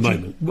you? Not what at the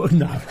moment.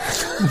 No.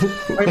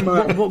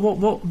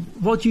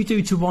 What do you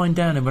do to wind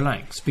down and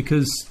relax?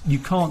 Because you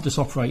can't just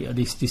operate at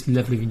this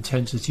level of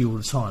intensity all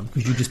the time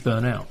because you just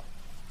burn out.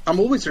 I'm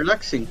always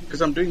relaxing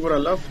because I'm doing what I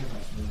love.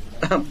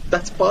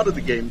 That's part of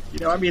the game,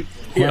 I mean,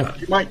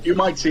 you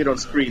might see it on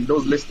screen.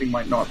 Those listening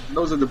might not.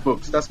 Those are the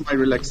books. That's my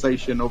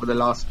relaxation over the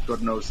last,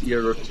 God knows,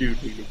 year or two,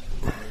 really.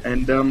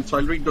 And so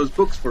I'll read those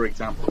books, for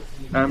example.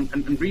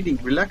 And reading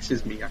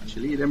relaxes me.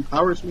 Actually, it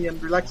empowers me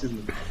and relaxes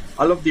me.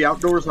 I love the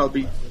outdoors. I'll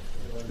be,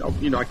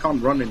 I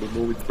can't run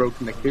anymore with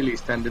broken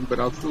Achilles tendon, but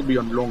I'll still be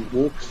on long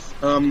walks.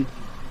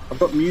 I've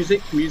got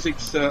music.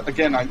 Music's,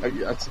 again,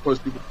 I suppose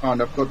people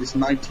can't. I've got this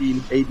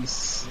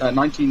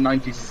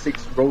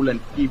 1996 Roland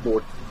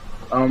keyboard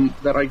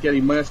that I get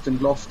immersed and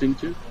lost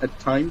into at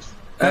times.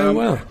 Oh,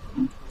 wow.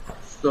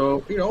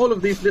 So, all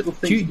of these little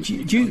things.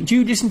 Do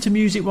you listen to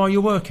music while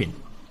you're working?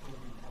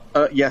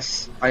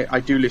 Yes, I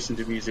do listen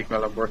to music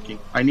while I'm working.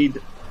 I need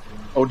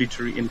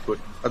auditory input.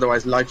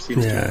 Otherwise, life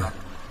seems too hard.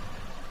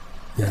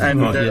 Yeah.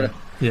 And,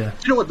 yeah. Do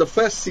you know what? The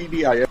first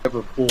CD I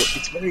ever bought,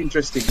 it's very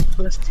interesting. The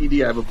first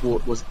CD I ever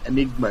bought was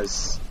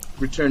Enigma's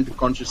Return to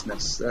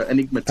Consciousness,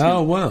 Enigma 2.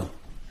 Oh, wow.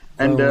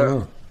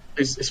 And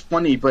it's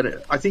funny,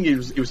 but I think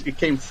it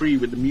came free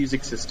with the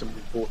music system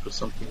we bought or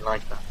something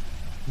like that.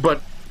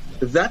 But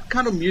that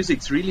kind of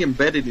music's really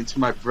embedded into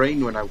my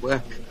brain when I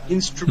work.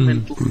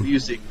 Instrumental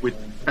music with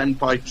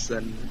panpipes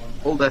and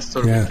all that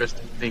sort of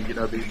interesting thing.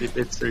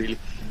 It's really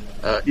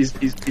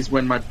is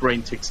when my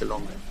brain ticks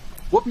along.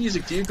 What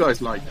music do you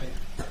guys like?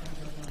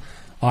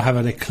 I have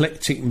an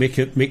eclectic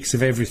mix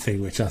of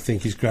everything, which I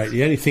think is great.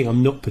 The only thing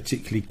I'm not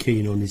particularly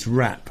keen on is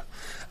rap,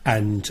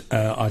 and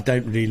I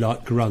don't really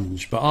like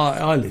grunge. But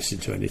I listen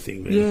to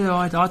anything. Really. Yeah,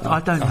 I don't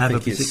have a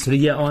particular.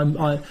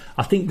 Yeah,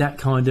 I think that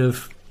kind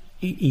of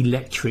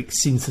electric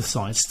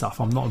synthesized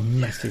stuff. I'm not a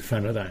massive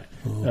fan of that.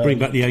 Bring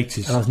back the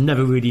 80s. And I was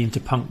never really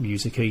into punk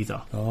music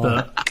either.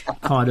 But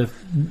kind of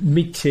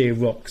mid-tier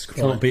rock's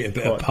can't beat a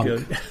bit of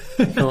punk.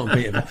 Can't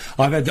beat it.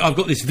 I've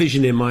got this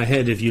vision in my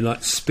head of you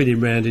like spinning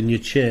round in your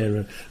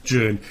chair,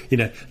 Drew,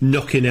 and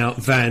knocking out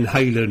Van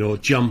Halen or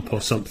Jump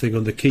or something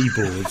on the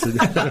keyboards.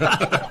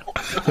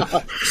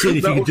 Seeing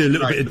if you can do a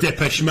little bit of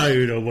Depeche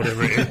Mode or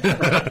whatever it is.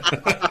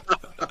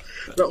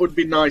 That would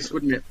be nice,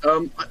 wouldn't it?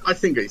 I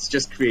think it's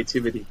just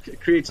creativity.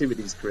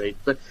 Creativity is great.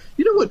 But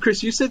you know what,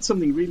 Chris? You said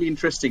something really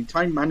interesting,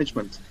 time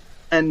management.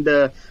 And,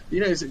 I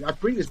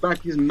bring this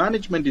back because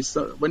management is,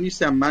 when you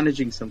say I'm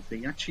managing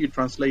something, actually you're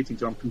translating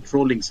to I'm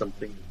controlling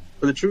something.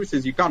 But the truth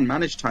is you can't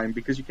manage time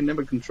because you can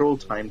never control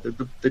time.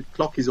 The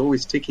clock is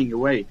always ticking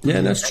away.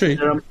 Yeah, that's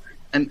true.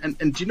 And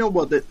do you know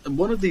what?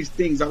 One of these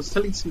things, I was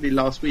telling somebody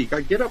last week,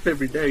 I get up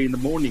every day in the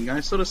morning, and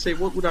I sort of say,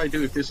 what would I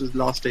do if this was the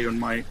last day on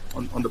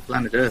the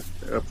planet Earth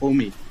for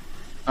me?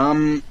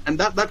 And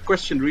that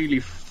question really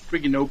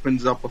frigging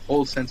opens up a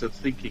whole sense of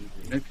thinking,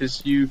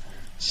 because you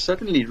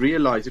suddenly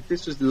realize if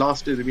this was the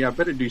last day of me, I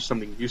better do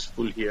something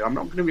useful here. I'm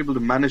not going to be able to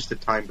manage the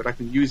time, but I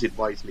can use it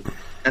wisely.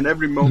 And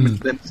every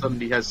moment then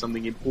suddenly has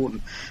something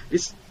important.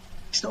 It's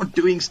not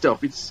doing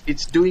stuff.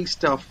 It's doing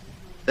stuff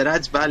that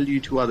adds value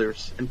to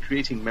others and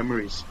creating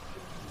memories.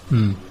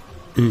 Yeah.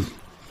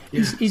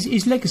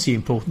 Is legacy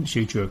important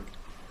to you, Drew?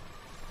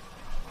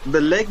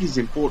 The leg is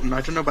important.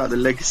 I don't know about the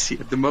legacy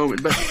at the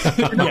moment, but is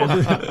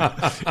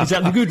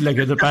that the good leg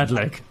or the bad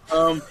leg?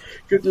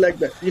 Good leg.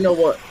 But you know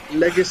what?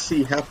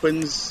 Legacy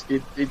happens.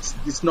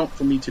 It's not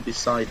for me to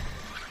decide.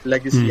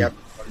 Legacy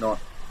happens or not.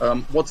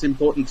 What's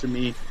important to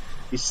me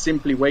is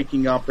simply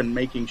waking up and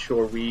making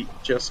sure we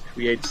just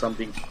create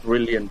something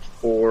brilliant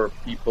for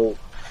people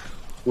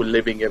who are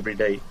living every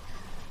day.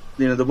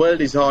 The world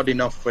is hard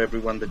enough for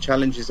everyone. The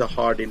challenges are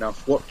hard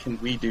enough. What can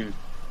we do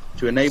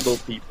to enable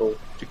people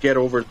to get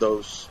over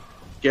those,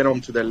 get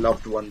on to their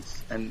loved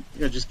ones, and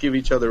just give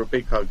each other a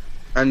big hug?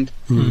 And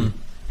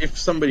if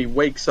somebody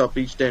wakes up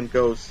each day and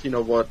goes, you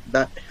know what,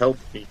 that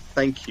helped me,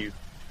 thank you,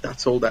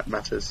 that's all that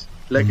matters.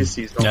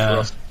 Legacy is not for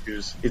us to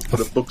choose, it's for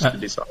the books to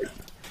decide.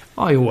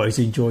 I always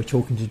enjoy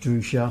talking to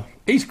Drew Shah.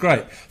 He's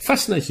great.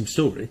 Fascinating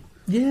story.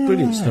 Yeah,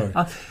 brilliant story.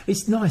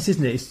 It's nice,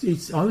 isn't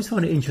it? I always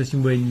find it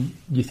interesting when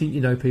you think you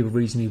know people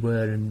reasonably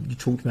well and you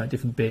talk about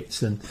different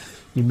bits and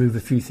you move a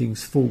few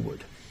things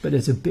forward. But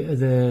there's a bit of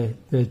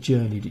their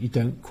journey that you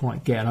don't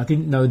quite get. And I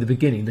didn't know in the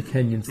beginning the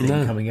Kenyan thing,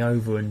 coming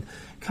over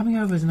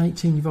as an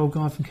 18-year-old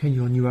guy from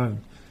Kenya on your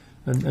own,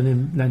 and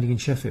then landing in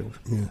Sheffield.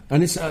 Yeah.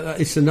 And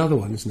it's another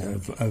one, isn't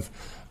it? Of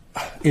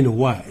in a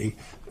way,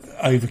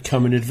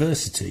 overcoming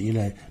adversity.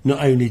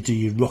 Not only do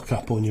you rock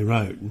up on your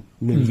own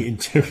and then get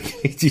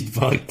interrogated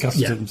by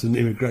customs and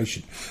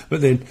immigration,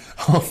 but then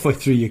halfway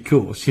through your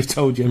course you're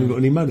told you haven't got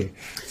any money,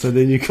 so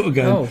then you've got to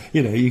go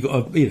you've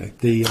got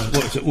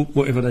to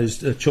whatever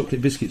those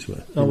chocolate biscuits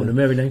were, the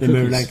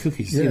Maryland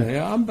cookies.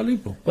 Yeah.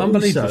 Unbelievable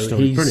Also,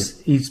 story.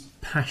 Brilliant. His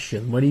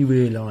passion when he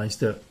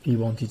realised that he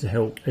wanted to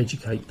help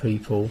educate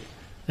people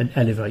and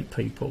elevate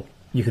people,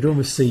 you could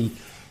almost see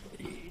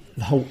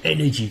the whole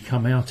energy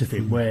come out of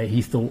him, where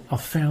he thought, I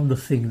found the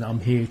thing that I'm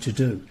here to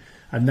do.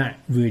 And that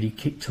really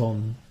kicked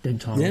on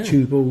Dentala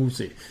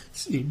Tubuls.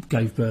 It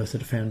gave birth to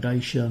the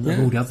foundation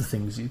and all the other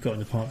things he's got in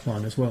the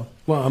pipeline as well.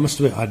 Well, I must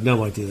admit, I had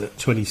no idea that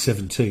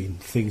 2017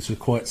 things were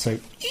quite so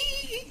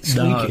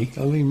squeaky.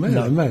 No. I mean,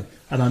 man.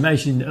 And I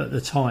imagine at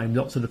the time,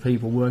 lots of the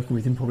people working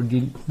with him probably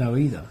didn't know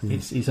either.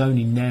 It's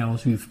only now,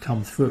 as we've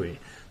come through it,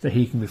 that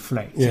he can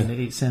reflect. Yeah. And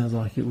it sounds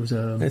like it was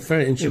it's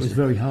very interesting. It was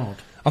very hard.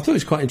 I thought it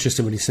was quite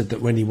interesting when he said that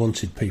when he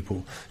wanted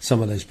people,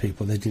 some of those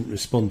people, they didn't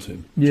respond to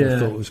him. Yeah. So I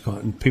thought it was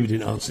and people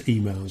didn't answer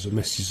emails or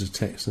messages or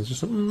texts. And I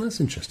just thought,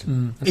 that's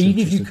interesting. Even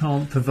if you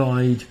can't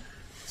provide,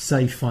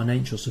 say,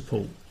 financial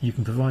support, you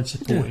can provide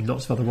support in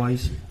lots of other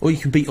ways. Or you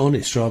can be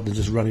honest rather than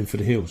just running for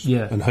the hills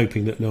and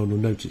hoping that no one will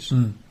notice.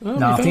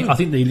 I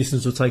think the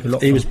listeners will take a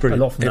lot from that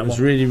one. It was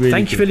really, really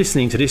Thank you for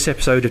listening to this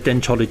episode of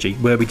Dentology,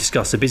 where we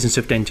discuss the business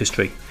of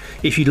dentistry.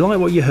 If you like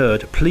what you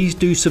heard, please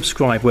do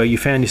subscribe where you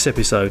found this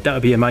episode. That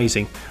would be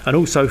amazing. And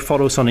also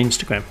follow us on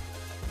Instagram.